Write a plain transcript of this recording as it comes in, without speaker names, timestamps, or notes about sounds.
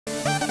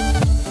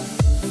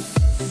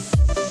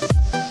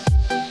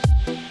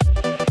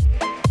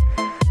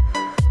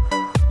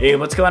Hey,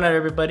 what's going on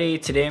everybody?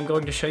 Today I'm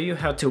going to show you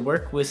how to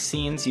work with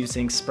scenes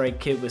using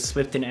SpriteKit with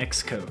Swift and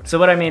Xcode. So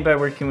what I mean by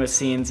working with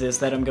scenes is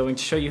that I'm going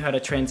to show you how to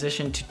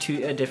transition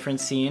to a different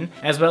scene,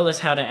 as well as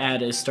how to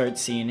add a start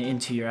scene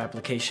into your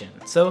application.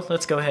 So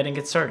let's go ahead and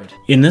get started.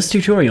 In this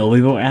tutorial,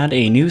 we will add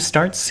a new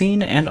start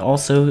scene and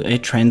also a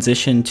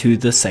transition to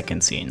the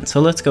second scene. So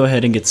let's go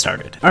ahead and get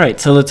started. Alright,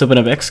 so let's open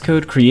up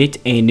Xcode,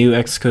 create a new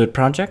Xcode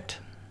project.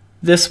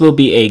 This will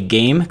be a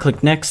game.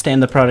 Click next,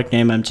 and the product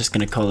name I'm just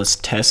going to call this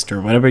test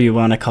or whatever you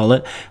want to call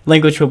it.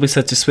 Language will be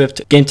set to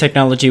Swift. Game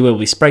technology will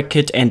be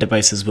SpriteKit, and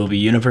devices will be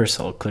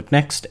universal. Click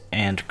next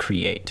and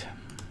create.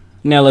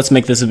 Now let's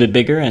make this a bit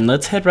bigger and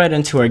let's head right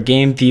into our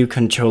game view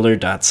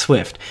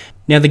controller.swift.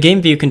 Now the game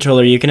view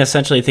controller, you can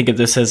essentially think of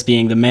this as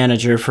being the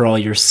manager for all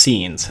your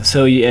scenes.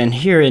 So and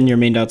here in your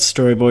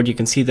main.storyboard, you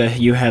can see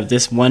that you have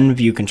this one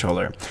view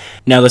controller.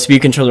 Now this view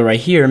controller right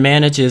here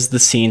manages the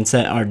scenes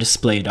that are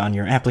displayed on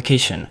your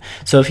application.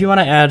 So if you want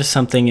to add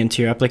something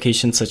into your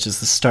application, such as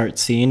the start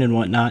scene and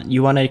whatnot,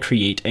 you want to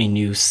create a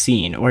new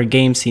scene or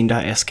game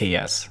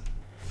scene.sks.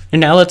 And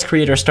now let's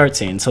create our start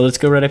scene. So let's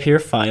go right up here,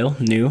 File,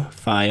 New,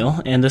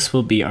 File, and this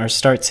will be our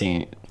start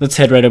scene. Let's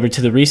head right over to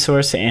the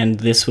resource,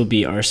 and this will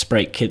be our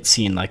SpriteKit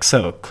scene like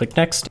so. Click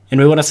next, and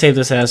we want to save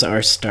this as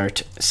our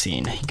start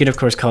scene. You can of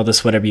course call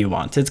this whatever you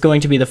want. It's going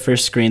to be the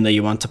first screen that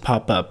you want to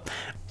pop up.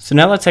 So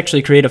now let's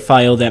actually create a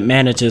file that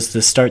manages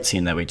the start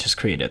scene that we just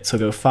created. So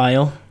go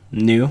File,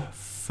 New,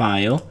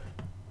 File.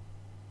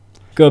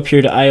 Go up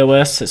here to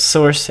iOS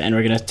source, and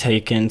we're going to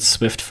take in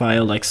Swift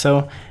file like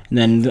so. And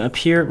then up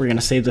here, we're going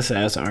to save this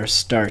as our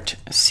start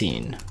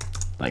scene,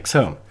 like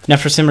so. Now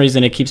for some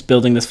reason, it keeps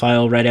building this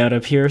file right out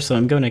up here, so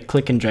I'm going to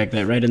click and drag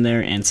that right in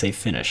there and say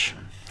finish.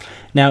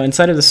 Now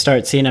inside of the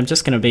start scene, I'm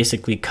just going to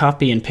basically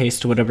copy and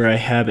paste whatever I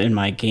have in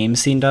my game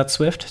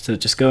scene.swift. So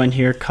just go in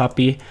here,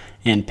 copy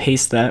and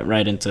paste that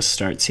right into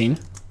start scene.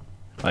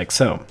 Like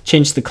so.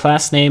 Change the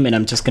class name, and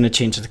I'm just going to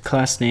change the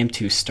class name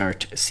to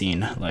start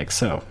scene, like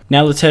so.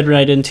 Now let's head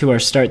right into our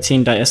start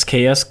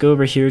scene.sks, go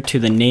over here to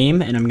the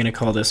name, and I'm going to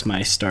call this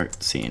my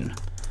start scene.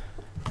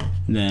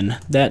 Then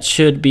that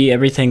should be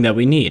everything that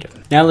we need.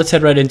 Now let's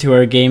head right into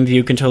our game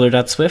view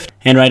controller.swift,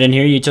 and right in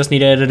here you just need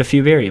to edit a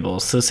few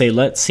variables. So say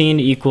let scene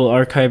equal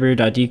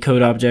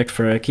archiver.decode object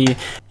for a key.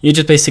 You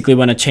just basically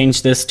want to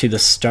change this to the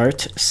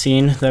start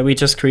scene that we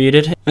just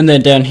created. And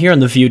then down here on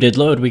the view did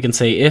load, we can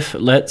say if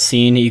let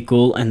scene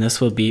equal, and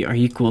this will be our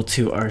equal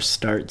to our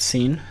start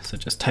scene. So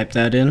just type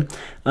that in.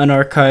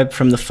 Unarchive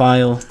from the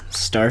file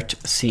start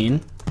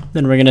scene.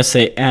 Then we're going to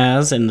say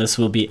as, and this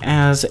will be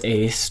as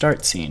a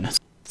start scene.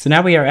 So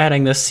now we are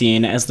adding this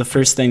scene as the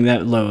first thing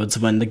that loads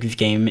when the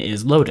game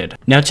is loaded.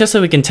 Now just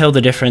so we can tell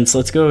the difference,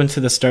 let's go into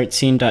the start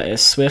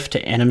scene.swift,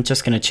 and I'm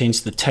just going to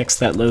change the text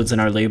that loads in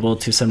our label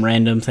to some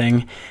random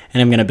thing,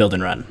 and I'm going to build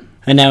and run.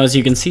 And now as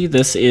you can see,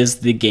 this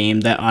is the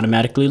game that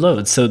automatically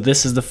loads. So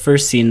this is the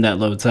first scene that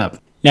loads up.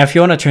 Now if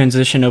you want to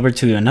transition over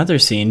to another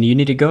scene, you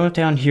need to go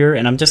down here,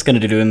 and I'm just going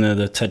to do in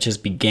the touches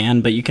began,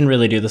 but you can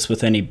really do this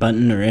with any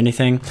button or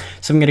anything.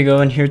 So I'm going to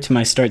go in here to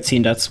my start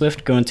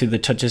scene.swift, go into the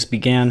touches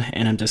began,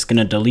 and I'm just going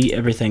to delete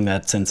everything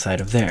that's inside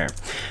of there.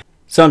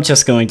 So I'm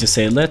just going to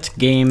say let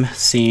game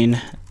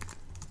scene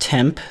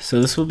temp.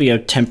 So this will be a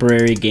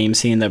temporary game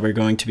scene that we're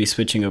going to be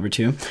switching over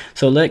to.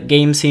 So let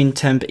game scene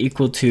temp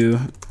equal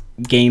to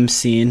game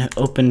scene,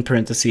 open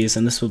parentheses,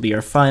 and this will be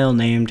our file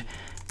named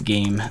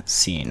game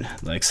scene,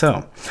 like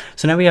so.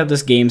 So now we have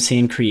this game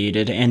scene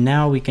created, and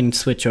now we can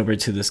switch over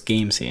to this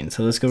game scene.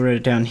 So let's go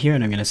right down here,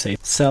 and I'm going to say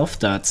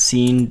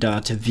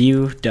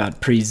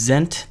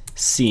self.scene.view.present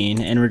scene,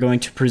 and we're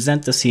going to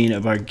present the scene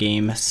of our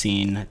game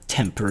scene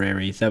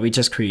temporary that we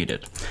just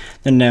created.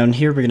 Then down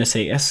here we're going to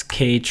say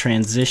sk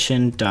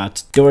transition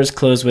dot doors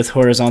closed with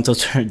horizontal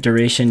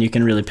duration. You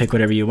can really pick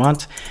whatever you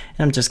want,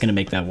 and I'm just going to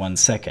make that 1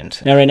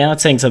 second. Now right now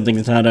it's saying something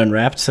that's not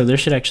unwrapped, so there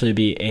should actually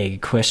be a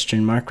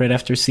question mark right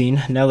after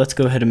scene. Now let's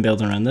go ahead and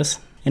build and run this.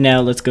 And now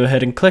let's go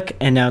ahead and click,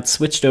 and now it's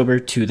switched over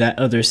to that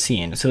other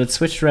scene. So it's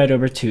switched right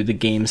over to the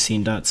game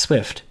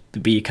scene.swift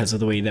because of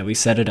the way that we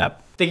set it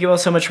up. Thank you all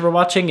so much for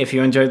watching. If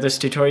you enjoyed this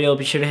tutorial,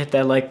 be sure to hit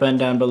that like button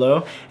down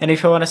below. And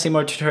if you want to see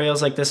more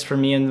tutorials like this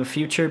from me in the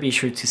future, be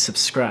sure to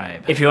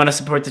subscribe. If you want to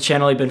support the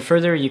channel even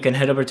further, you can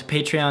head over to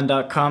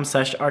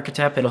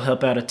patreon.com/architap. It'll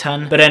help out a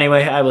ton. But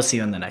anyway, I will see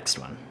you in the next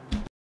one.